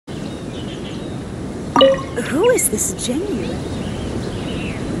Who is this genuine?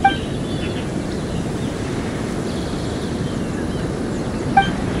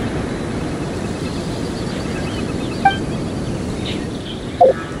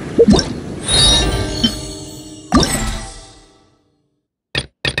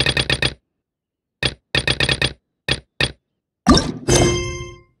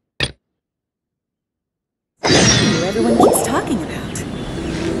 Who everyone keeps talking about.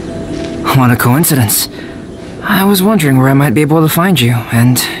 What a coincidence. I was wondering where I might be able to find you,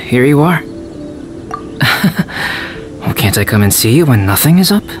 and here you are. Well, can't I come and see you when nothing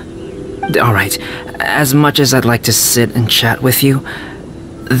is up? Alright, as much as I'd like to sit and chat with you,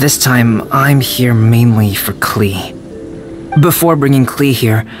 this time I'm here mainly for Klee. Before bringing Klee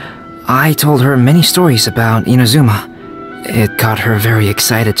here, I told her many stories about Inazuma. It got her very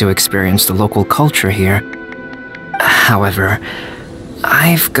excited to experience the local culture here. However,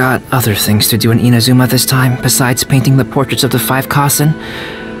 I've got other things to do in Inazuma this time besides painting the portraits of the 5 Kasen.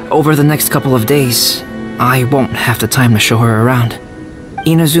 Over the next couple of days, I won't have the time to show her around.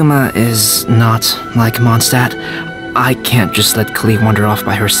 Inazuma is not like Mondstadt. I can't just let Klee wander off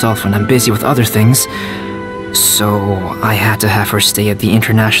by herself when I'm busy with other things. So I had to have her stay at the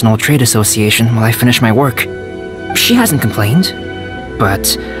International Trade Association while I finish my work. She hasn't complained,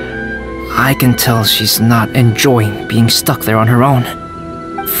 but I can tell she's not enjoying being stuck there on her own.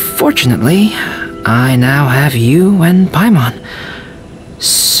 Fortunately, I now have you and Paimon.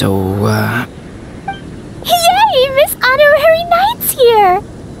 So, Yay! Miss Honorary Knight's here!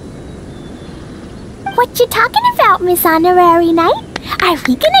 What you talking about, Miss Honorary Knight? Are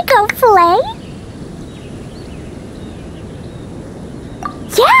we gonna go play?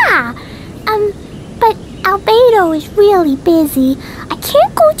 Yeah! But Albedo is really busy. I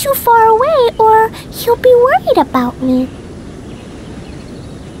can't go too far away or he'll be worried about me.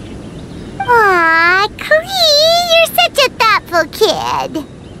 Aw, Klee, you're such a thoughtful kid.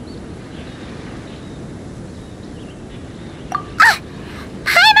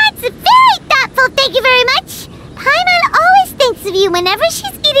 Paimon's very thoughtful, thank you very much. Paimon always thinks of you whenever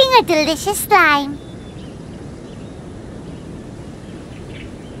she's eating a delicious slime.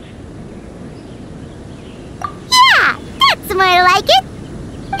 Yeah, that's more like it.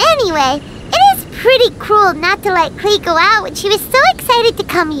 Anyway, it is pretty cruel not to let Klee go out when she was so excited to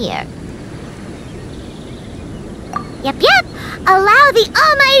come here. Yep. Allow the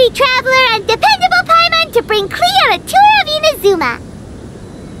almighty traveler and dependable Paimon to bring Klee on a tour of Inazuma.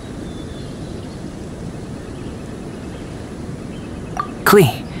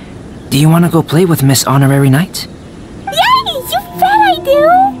 Klee, do you want to go play with Miss Honorary Knight? Yay! You bet I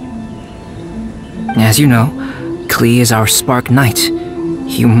do! As you know, Klee is our Spark Knight.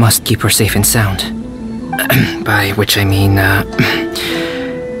 You must keep her safe and sound. By which I mean,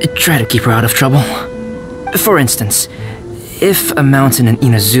 try to keep her out of trouble. For instance, if a mountain in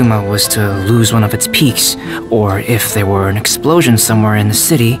Inazuma was to lose one of its peaks, or if there were an explosion somewhere in the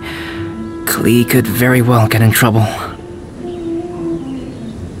city, Klee could very well get in trouble.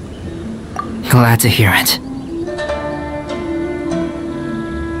 Glad to hear it.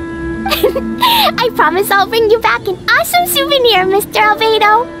 I promise I'll bring you back an awesome souvenir, Mr.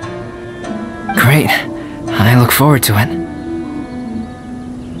 Albedo. Great. I look forward to it.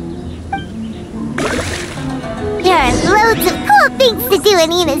 There are loads of cool things to do in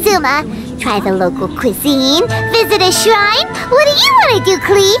Inazuma. Try the local cuisine, visit a shrine. What do you want to do,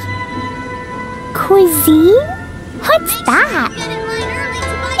 Klee? Cuisine? What's that?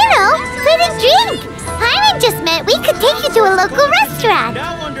 You know, food and drink. Paimon just meant we could take you to a local restaurant.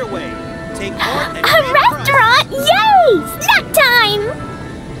 Now underway. Take part and A restaurant? Yay! Snack time!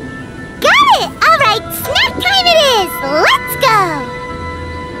 Got it! Alright, snack time it is! Let's go!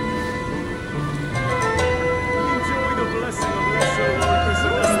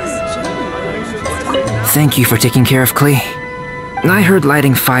 Thank you for taking care of Klee. I heard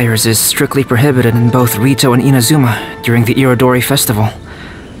lighting fires is strictly prohibited in both Rito and Inazuma during the Irodori festival.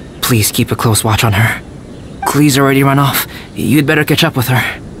 Please keep a close watch on her. Klee's already run off. You'd better catch up with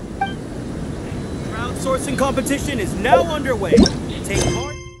her. crowdsourcing competition is now underway. Take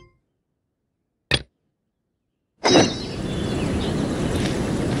part.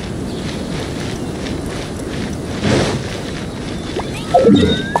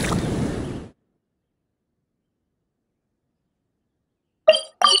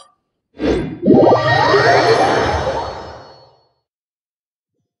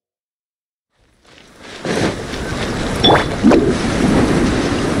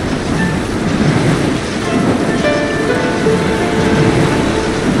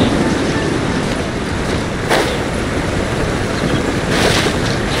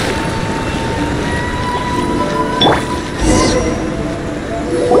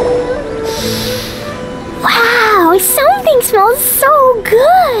 smells so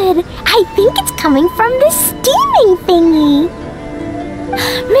good. I think it's coming from the steaming thingy.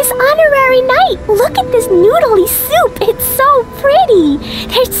 Miss Honorary Knight, look at this noodly soup. It's so pretty.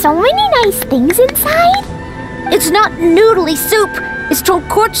 There's so many nice things inside. It's not noodly soup. It's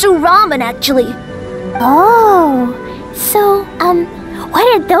tonkotsu ramen, actually. Oh, so, what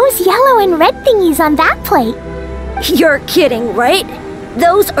are those yellow and red thingies on that plate? You're kidding, right?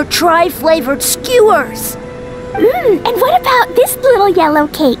 Those are tri-flavored skewers. And what about this little yellow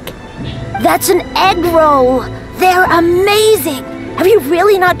cake? That's an egg roll. They're amazing. Have you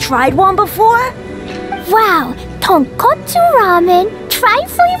really not tried one before? Wow, tonkotsu ramen,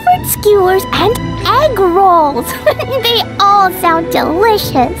 tri-flavored skewers, and egg rolls. They all sound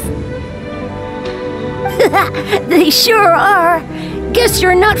delicious. They sure are. Guess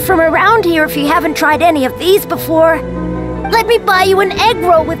you're not from around here if you haven't tried any of these before. Let me buy you an egg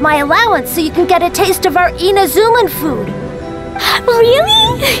roll with my allowance so you can get a taste of our Inazuman food.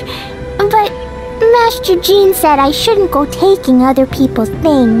 Really? But Master Jean said I shouldn't go taking other people's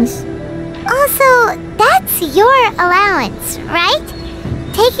things. Also, that's your allowance, right?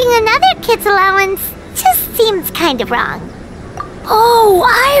 Taking another kid's allowance just seems kind of wrong. Oh,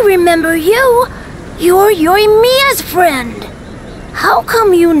 I remember you. You're Yoimiya's friend. How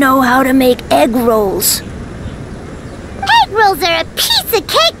come you know how to make egg rolls? Egg rolls are a piece of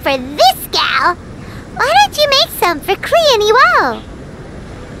cake for this gal. Why don't you make some for Klee and Iwao?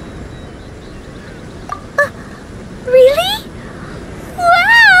 Really?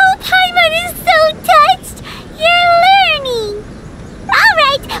 Wow, Paimon is so touched! You're learning!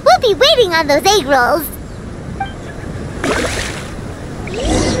 Alright, we'll be waiting on those egg rolls.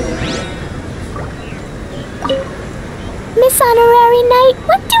 Miss Honorary Knight,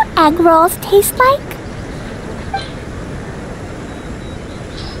 what do egg rolls taste like?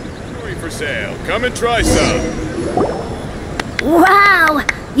 For sale. Come and try some. Wow,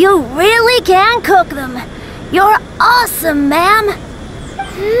 you really can cook them. You're awesome, ma'am.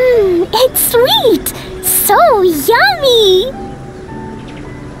 It's sweet. So yummy.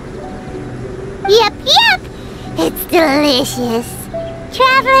 Yep. It's delicious.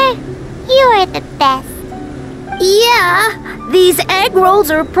 Traveler, you are the best. Yeah, these egg rolls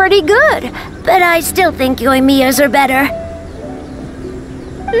are pretty good, but I still think Yoimiya's are better.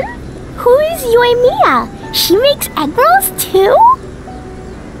 Who is Yoimiya? She makes egg rolls too?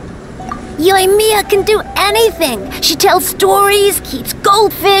 Yoimiya can do anything. She tells stories, keeps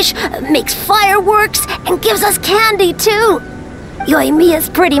goldfish, makes fireworks, and gives us candy too. Yoimiya's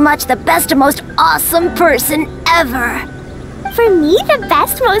pretty much the best and most awesome person ever. For me, the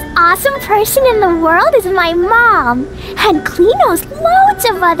best, most awesome person in the world is my mom. And Klee knows loads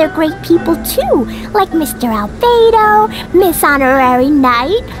of other great people too, like Mr. Albedo, Miss Honorary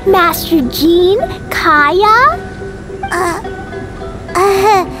Knight, Master Jean, Kaya.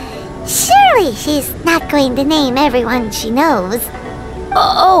 Surely she's not going to name everyone she knows.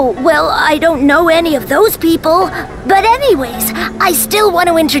 Oh, well, I don't know any of those people. But anyways, I still want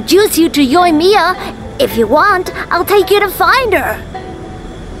to introduce you to Yoimiya. If you want, I'll take you to find her.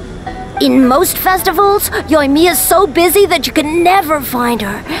 In most festivals, Yoimiya's so busy that you can never find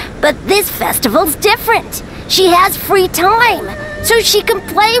her. But this festival's different. She has free time, so she can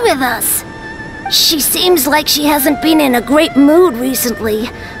play with us. She seems like she hasn't been in a great mood recently,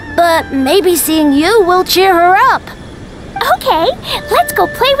 but maybe seeing you will cheer her up. Okay, let's go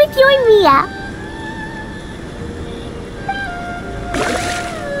play with Yoimiya.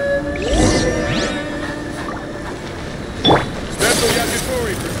 Special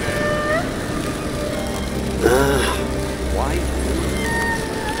yakitori for sale. Why?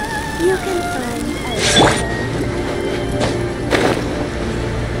 You can find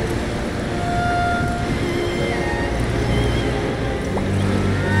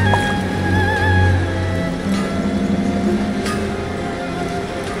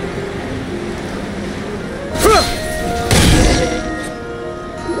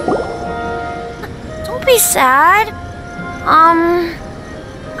Don't be sad.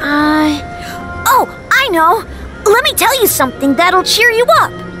 Oh, I know. Let me tell you something that'll cheer you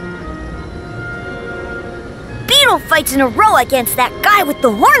up. Beetle fights in a row against that guy with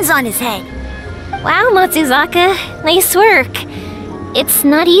the horns on his head. Wow, Matsuzaka. Nice work. It's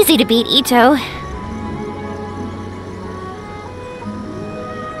not easy to beat Ito.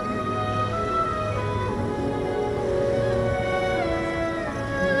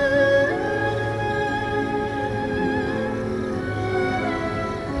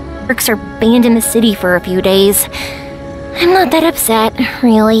 Works are banned in the city for a few days. I'm not that upset,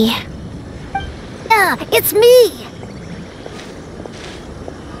 really. Yeah, it's me.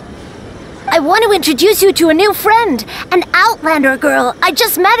 I want to introduce you to a new friend, an Outlander girl. I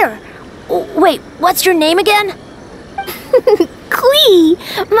just met her. Wait, what's your name again? Klee!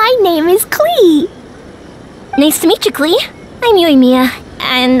 My name is Klee. Nice to meet you, Klee. I'm Yoimiya,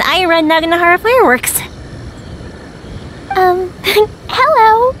 and I run Naganohara Fireworks.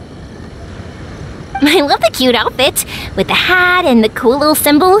 Hello. I love the cute outfit, with the hat and the cool little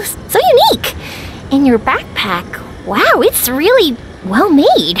symbols. So unique. And your backpack, wow, it's really well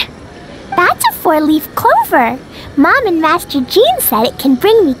made. That's a 4-leaf clover. Mom and Master Jean said it can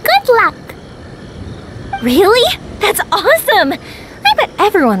bring me good luck. Really? That's awesome! I bet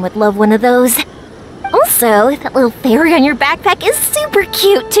everyone would love one of those. Also, that little fairy on your backpack is super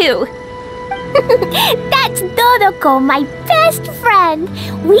cute, too. That's Dodoko, my best friend.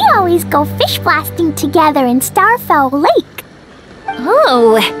 We always go fish blasting together in Starfell Lake.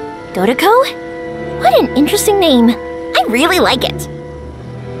 Oh, Dodoko? What an interesting name. I really like it.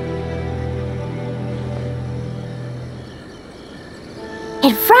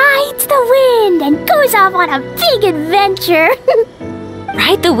 It rides the wind and goes off on a big adventure.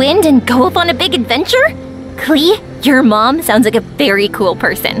 Ride the wind and go off on a big adventure? Klee, your mom sounds like a very cool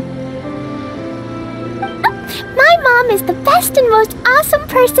person. My mom is the best and most awesome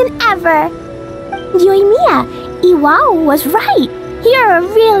person ever. Yoimiya, Iwao was right. You're a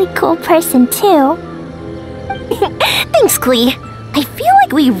really cool person too. Thanks, Klee. I feel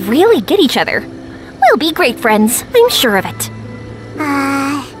like we really get each other. We'll be great friends, I'm sure of it.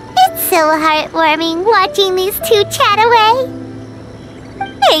 It's so heartwarming watching these two chat away.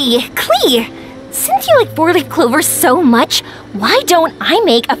 Hey, Klee! Since you like 4-leaf clover so much, why don't I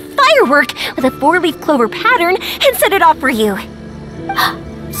make a firework with a 4-leaf clover pattern and set it off for you?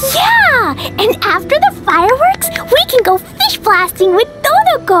 Yeah! And after the fireworks, we can go fish blasting with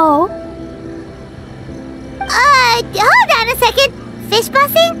Dodoko. Hold on a second. Fish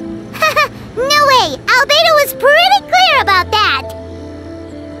blasting? No way! Albedo was pretty clear about that!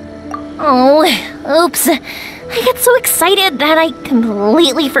 Oh, oops. I got so excited that I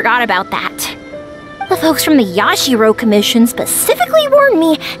completely forgot about that. The folks from the Yashiro Commission specifically warned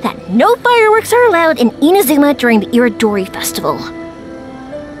me that no fireworks are allowed in Inazuma during the Iridori Festival.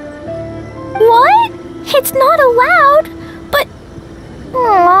 What? It's not allowed? But...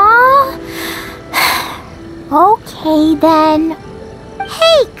 Aww... Okay then.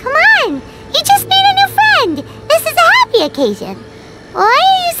 Hey, come on! You just made a new friend! This is a happy occasion. Why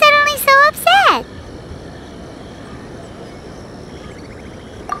are you suddenly so upset?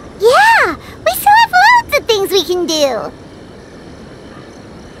 Yeah! We still have loads of things we can do!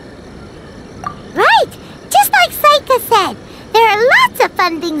 Right! Just like Saika said, there are lots of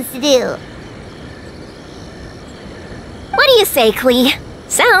fun things to do. What do you say, Klee?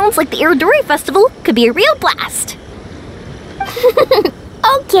 Sounds like the Iridori Festival could be a real blast.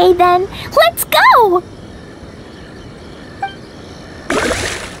 Okay then, let's go!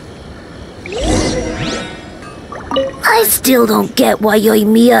 I still don't get why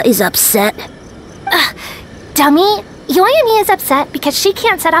Yoimiya is upset. Dummy, Yoimiya is upset because she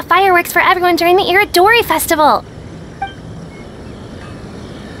can't set off fireworks for everyone during the Iridori Festival.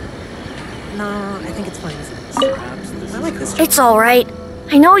 No, I think it's fine. I like this. It's alright.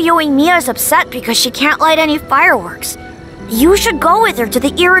 I know Yoimiya is upset because she can't light any fireworks. You should go with her to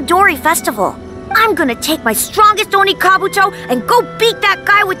the Iridori Festival. I'm gonna take my strongest Onikabuto and go beat that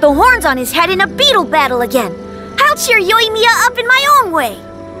guy with the horns on his head in a beetle battle again. I'll cheer Yoimiya up in my own way.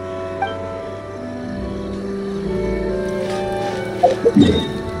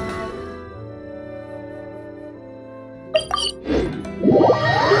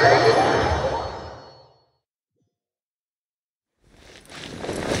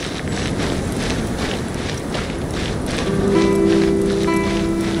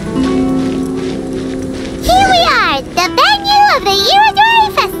 The venue of the Iridori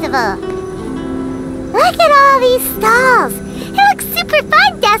Festival! Look at all these stalls! It looks super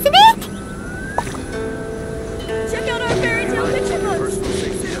fun, doesn't it? Check out our fairy tale picture books.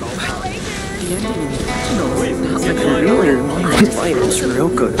 It's real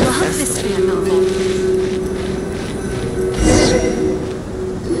good. Love this fan novel.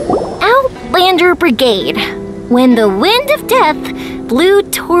 Outlander Brigade. When the wind of death blew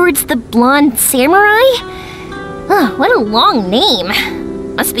towards the blonde samurai? Oh, what a long name.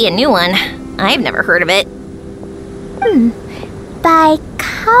 Must be a new one. I've never heard of it. By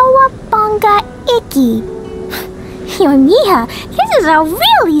Kawabanga Iki. Yoimiya, this is a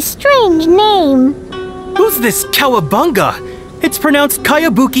really strange name. Who's this Kawabunga? It's pronounced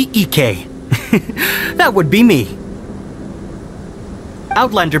Kayabuki Ike. That would be me.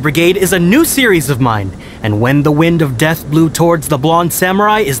 Outlander Brigade is a new series of mine, and When the Wind of Death Blew Towards the Blonde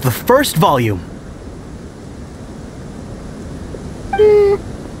Samurai is the first volume.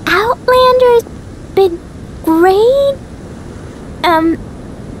 Outlander's big grade?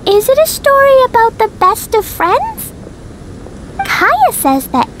 Is it a story about the best of friends? Kaya says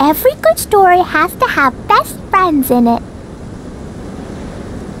that every good story has to have best friends in it.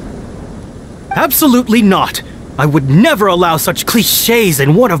 Absolutely not! I would never allow such cliches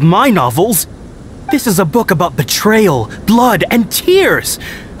in one of my novels. This is a book about betrayal, blood, and tears.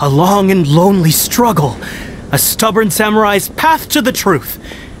 A long and lonely struggle. A stubborn samurai's path to the truth.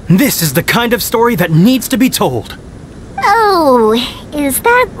 This is the kind of story that needs to be told. Oh, is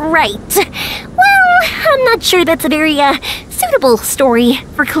that right? Well, I'm not sure that's a very, suitable story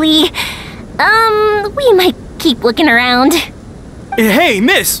for Klee. We might keep looking around. Hey,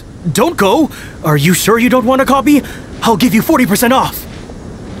 miss! Don't go! Are you sure you don't want a copy? I'll give you 40% off!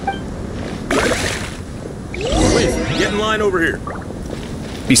 Please, get in line over here.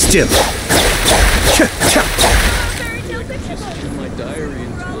 Be still. My diary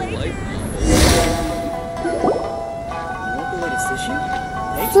into a light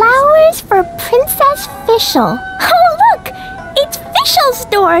Flowers for Princess Fischl. Oh, look! It's Fischl's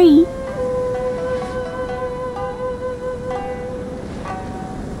story!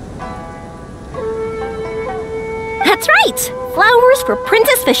 That's right! Flowers for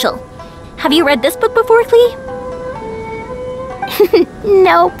Princess Fischl. Have you read this book before, Klee?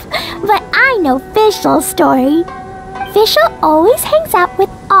 Nope, but I know Fischl's story. Fischl always hangs out with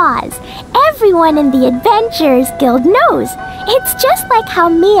Oz. Everyone in the Adventurers Guild knows. It's just like how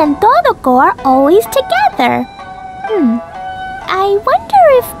me and Todoko are always together. I wonder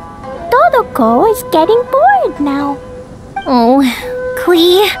if Todoko is getting bored now. Oh,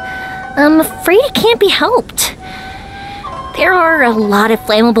 Klee, I'm afraid it can't be helped. There are a lot of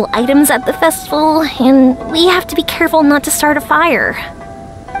flammable items at the festival, and we have to be careful not to start a fire.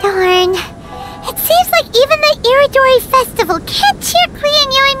 Darn. It seems like even the Iridori Festival can't cheer Klee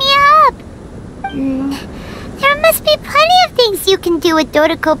and you and me up. There must be plenty of things you can do with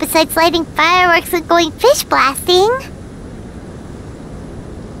Dodoko besides lighting fireworks and going fish blasting.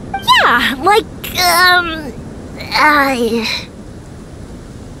 Yeah, like,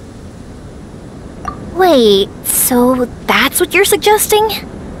 Wait, so that's what you're suggesting?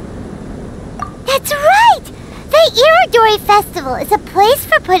 That's right! The Iridori Festival is a place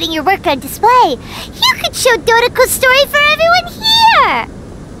for putting your work on display. You could show Dodoko's story for everyone here!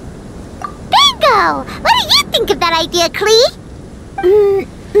 Bingo! What do you think of that idea, Klee?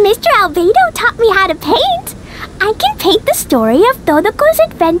 Mr. Albedo taught me how to paint. I can paint the story of Dodoko's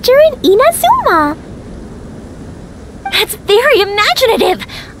adventure in Inazuma. That's very imaginative!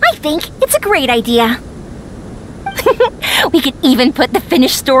 I think it's a great idea. We could even put the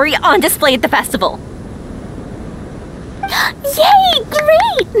finished story on display at the festival. Yay!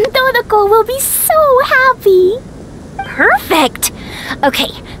 Great! Dodoko will be so happy. Perfect!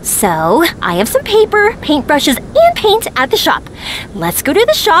 Okay, so I have some paper, paintbrushes, and paint at the shop. Let's go to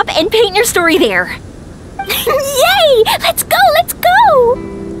the shop and paint your story there. Yay! Let's go! Let's go!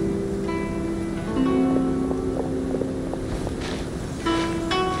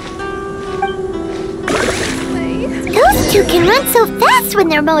 Those two can run so fast when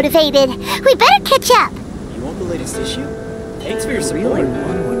they're motivated. We better catch up. You want the latest issue? Thanks for your support. I really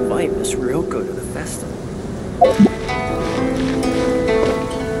want to invite Miss Ryoko to the festival.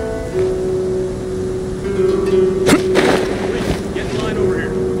 Get in line over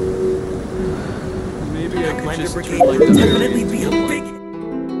here. Maybe I could just Brigade turn would my definitely be a big...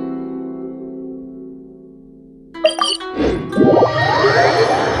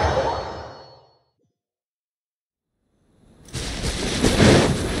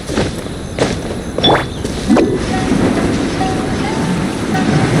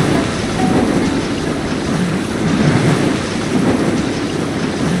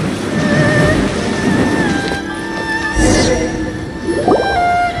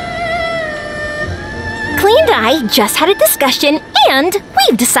 I just had a discussion, and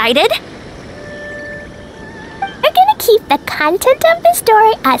we've decided we're gonna keep the content of the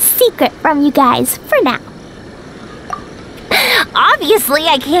story a secret from you guys for now. Obviously,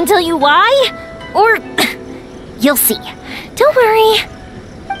 I can't tell you why. Or, you'll see. Don't worry.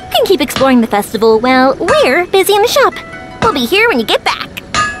 You can keep exploring the festival while we're busy in the shop. We'll be here when you get back.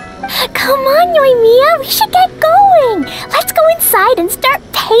 Come on, Yoimiya, we should get going. Let's go inside and start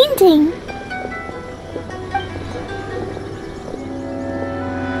painting.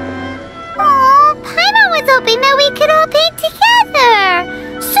 Oh, Paimon was hoping that we could all paint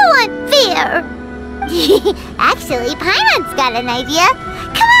together. So unfair. Actually, Paimon's got an idea.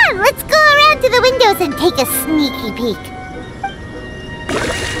 Come on, on, let's go around to the windows and take a sneaky peek.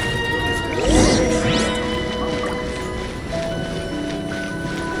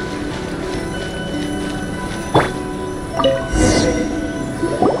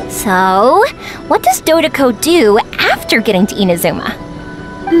 So, what does Dodoko do after getting to Inazuma?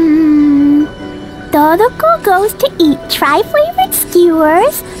 Dodoko goes to eat tri-flavored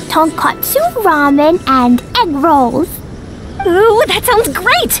skewers, tonkatsu ramen, and egg rolls. Ooh, that sounds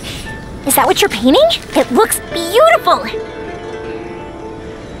great! Is that what you're painting? It looks beautiful!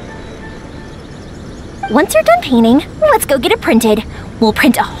 Once you're done painting, let's go get it printed. We'll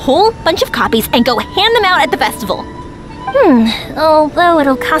print a whole bunch of copies and go hand them out at the festival. Although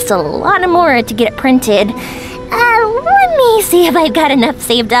it'll cost a lot more to get it printed. Let me see if I've got enough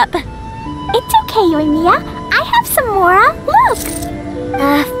saved up. It's okay, Yoimiya. I have some more. Look!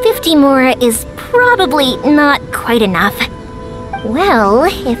 50 more is probably not quite enough. Well,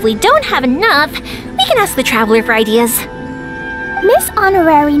 if we don't have enough, we can ask the Traveler for ideas. Miss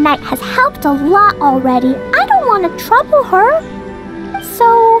Honorary Knight has helped a lot already. I don't want to trouble her.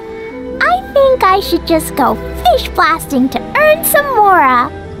 So, I think I should just go fish blasting to earn some more.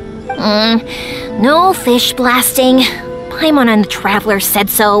 No fish blasting. Paimon and the Traveler said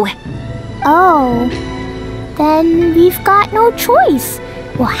so. Oh, then we've got no choice.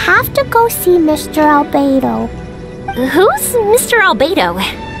 We'll have to go see Mr. Albedo. Who's Mr. Albedo?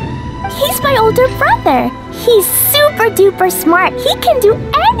 He's my older brother. He's super duper smart. He can do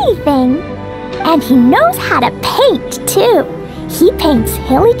anything. And he knows how to paint, too. He paints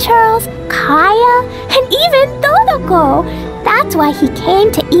Hilly Churls, Kaya, and even Dodoko. That's why he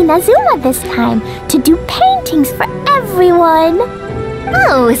came to Inazuma this time, to do paintings for everyone.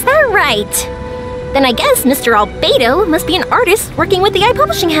 Oh, is that right? Then I guess Mr. Albedo must be an artist working with the Eye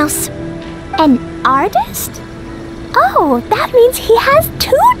Publishing House. An artist? Oh, that means he has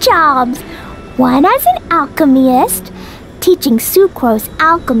 2 jobs. One as an alchemist, teaching Sucrose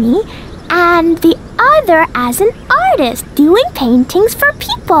alchemy, and the other as an artist, doing paintings for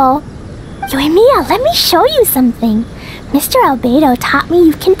people. Yoimiya, let me show you something. Mr. Albedo taught me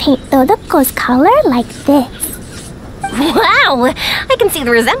you can paint Dodoko's color like this. Wow! I can see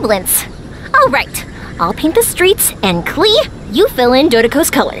the resemblance. All right, I'll paint the streets, and Klee, you fill in Dodoko's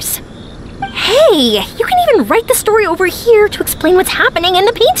colors. Hey, you can even write the story over here to explain what's happening in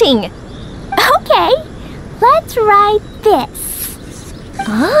the painting. Okay, let's write this.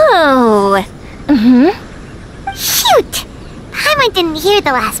 Oh. Shoot! Paimon didn't hear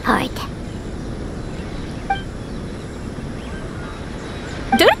the last part.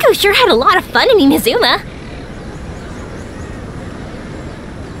 Dodoko sure had a lot of fun in Inazuma.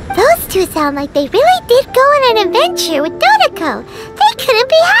 Those two sound like they really did go on an adventure with Dodoko. They couldn't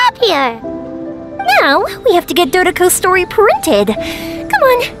be happier. Now, we have to get Dodoko's story printed. Come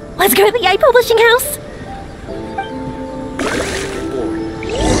on, let's go to the Eye Publishing House.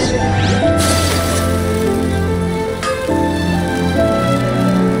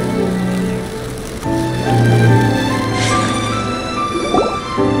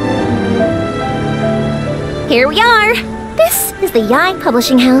 Here we are. This is the Yai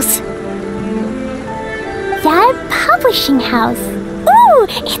Publishing House. Yai Publishing House. Ooh,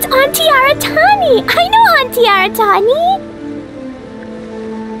 it's Auntie Aratani. I know Auntie Aratani.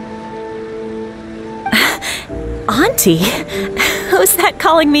 Auntie? Who's that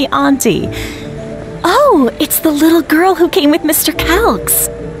calling me Auntie? Oh, it's the little girl who came with Mr. Calx.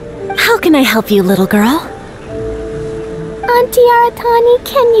 How can I help you, little girl? Auntie Aratani,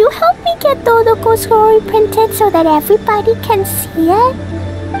 can you help me get Dodoko's story printed so that everybody can see it?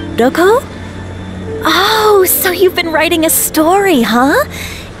 Dodoko? Oh, so you've been writing a story, huh?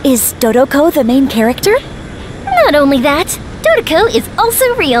 Is Dodoko the main character? Not only that, Dodoko is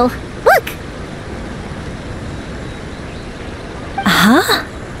also real. Look! Huh?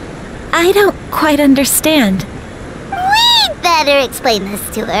 I don't quite understand. We'd better explain this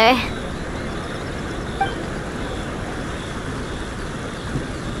to her.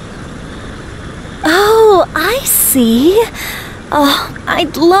 Oh, I see. Oh,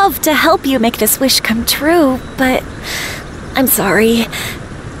 I'd love to help you make this wish come true, but I'm sorry.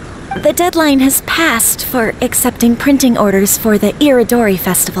 The deadline has passed for accepting printing orders for the Iridori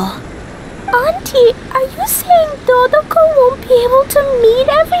Festival. Auntie, are you saying Dodoko won't be able to meet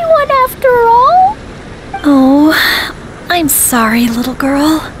everyone after all? Oh, I'm sorry, little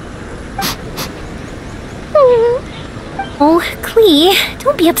girl. Oh, Klee,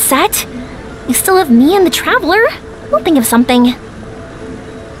 don't be upset. You still have me and the Traveler. We'll think of something.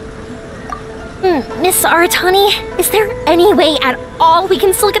 Miss Aratani, is there any way at all we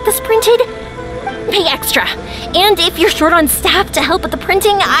can still get this printed? pay extra. And if you're short on staff to help with the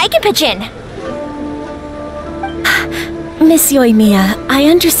printing, I can pitch in. Miss Yoimiya, I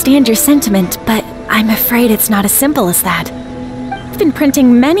understand your sentiment, but I'm afraid it's not as simple as that. I've been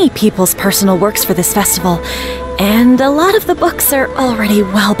printing many people's personal works for this festival, and a lot of the books are already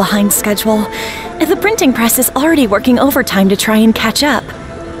well behind schedule. The printing press is already working overtime to try and catch up.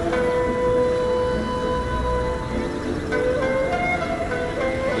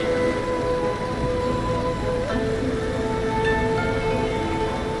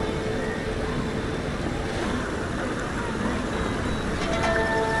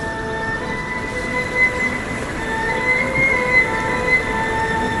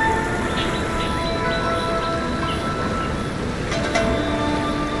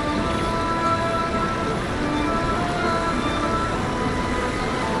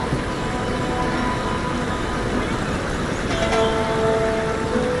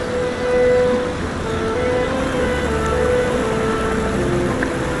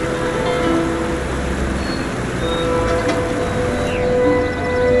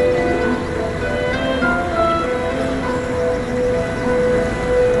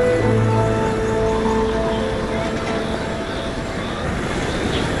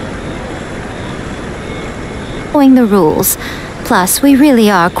 Following the rules. Plus, we really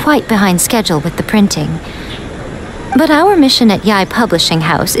are quite behind schedule with the printing. But our mission at Yai Publishing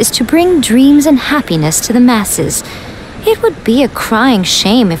House is to bring dreams and happiness to the masses. It would be a crying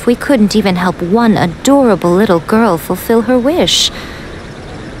shame if we couldn't even help one adorable little girl fulfill her wish.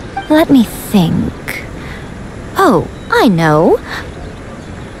 Let me think. Oh, I know.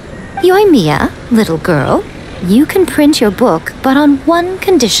 Yoimiya, little girl, you can print your book, but on one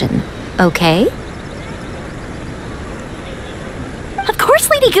condition, okay? Of course,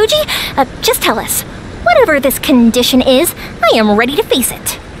 Lady Guji. Just tell us. Whatever this condition is, I am ready to face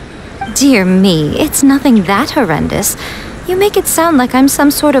it. Dear me, it's nothing that horrendous. You make it sound like I'm some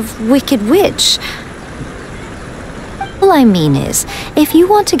sort of wicked witch. All I mean is, if you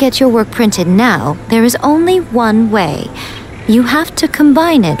want to get your work printed now, there is only one way. You have to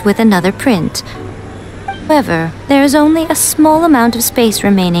combine it with another print. However, there is only a small amount of space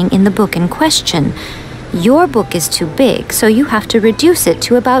remaining in the book in question. Your book is too big, so you have to reduce it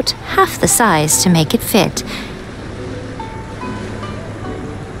to about half the size to make it fit.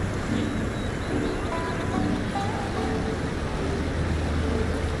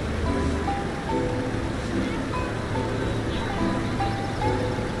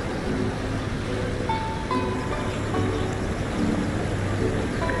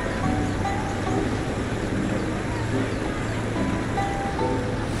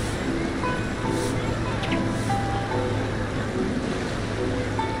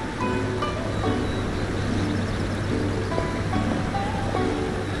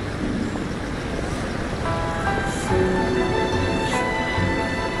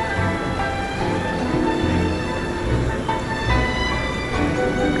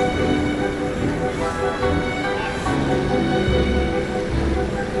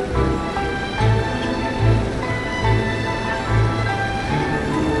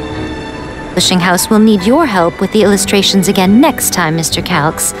 Publishing House will need your help with the illustrations again next time, Mr.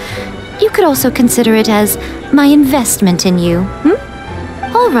 Calx. You could also consider it as my investment in you,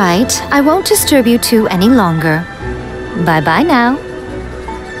 All right, I won't disturb you two any longer. Bye-bye now.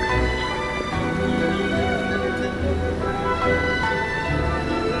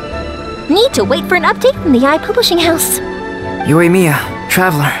 Need to wait for an update from the Yai Publishing House. Yoimiya,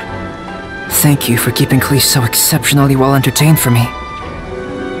 Traveler. Thank you for keeping Klee so exceptionally well entertained for me.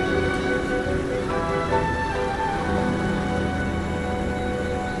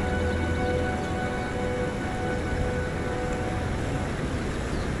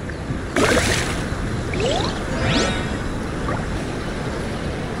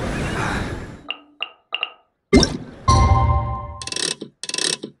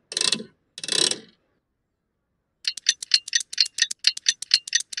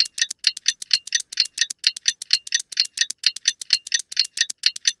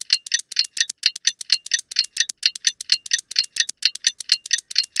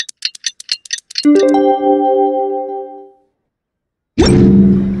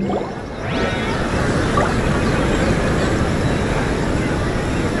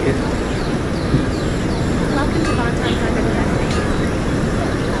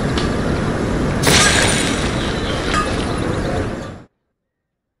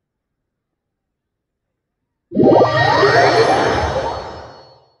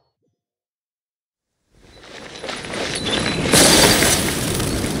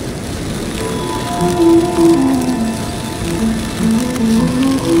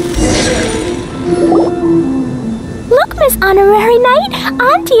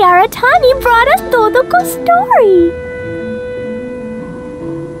 Auntie Aratani brought us Dodoko's story.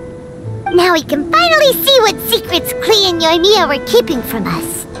 Now we can finally see what secrets Klee and Yoimiya were keeping from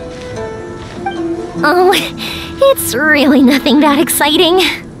us. Oh, it's really nothing that exciting.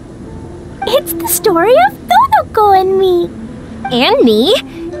 It's the story of Dodoko and me. And me.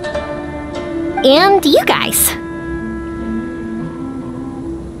 And you guys.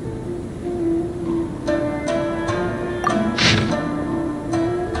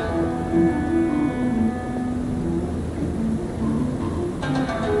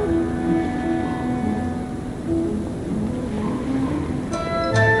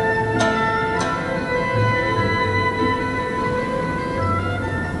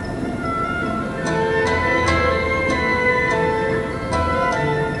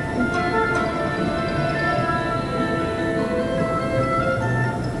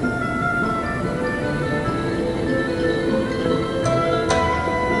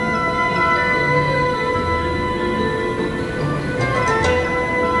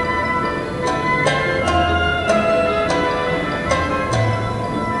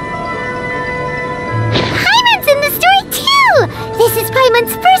 This is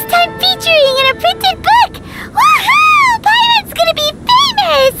Paimon's first time featuring in a printed book! Woohoo! Paimon's gonna be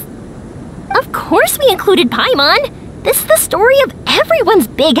famous! Of course we included Paimon! This is the story of everyone's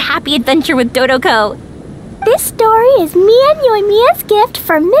big happy adventure with Dodoko. This story is me and Yoimiya's gift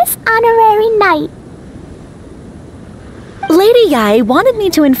for Miss Honorary Knight. Lady Yai wanted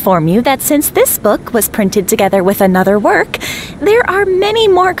me to inform you that since this book was printed together with another work, there are many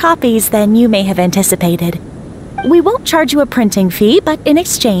more copies than you may have anticipated. We won't charge you a printing fee, but in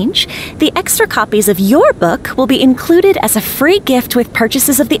exchange, the extra copies of your book will be included as a free gift with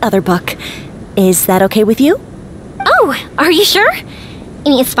purchases of the other book. Is that okay with you? Oh, are you sure? I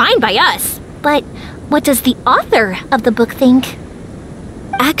mean, it's fine by us, but what does the author of the book think?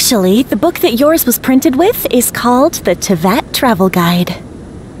 Actually, the book that yours was printed with is called the Teyvat Travel Guide.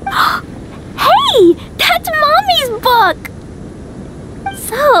 Hey, that's Mommy's book!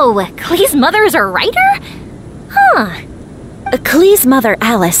 So, Klee's mother is a writer? Huh. Klee's mother,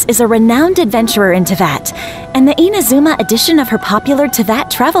 Alice, is a renowned adventurer in Teyvat, and the Inazuma edition of her popular Teyvat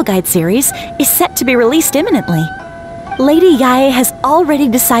Travel Guide series is set to be released imminently. Lady Yae has already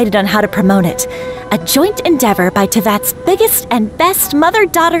decided on how to promote it, a joint endeavor by Teyvat's biggest and best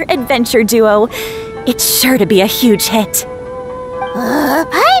mother-daughter adventure duo. It's sure to be a huge hit.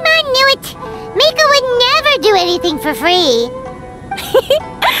 Paimon knew it! Miko would never do anything for free!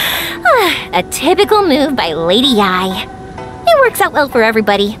 A typical move by Lady Yae. It works out well for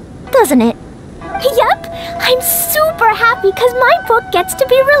everybody, doesn't it? Yep, I'm super happy because my book gets to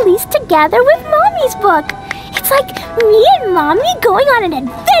be released together with Mommy's book. It's like me and Mommy going on an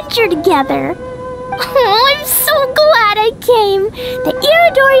adventure together. Oh, I'm so glad I came. The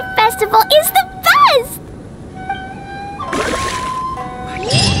Iridori Festival is the best!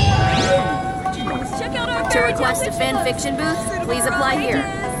 Check out our to request a fan fiction booth, please apply here.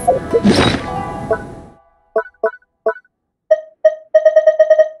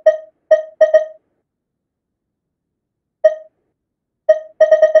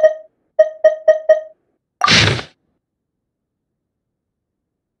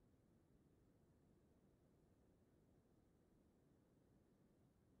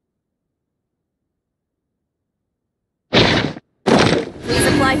 Please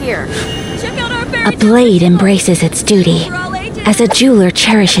apply here. Check out our A blade embraces its duty, as a jeweler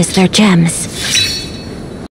cherishes their gems.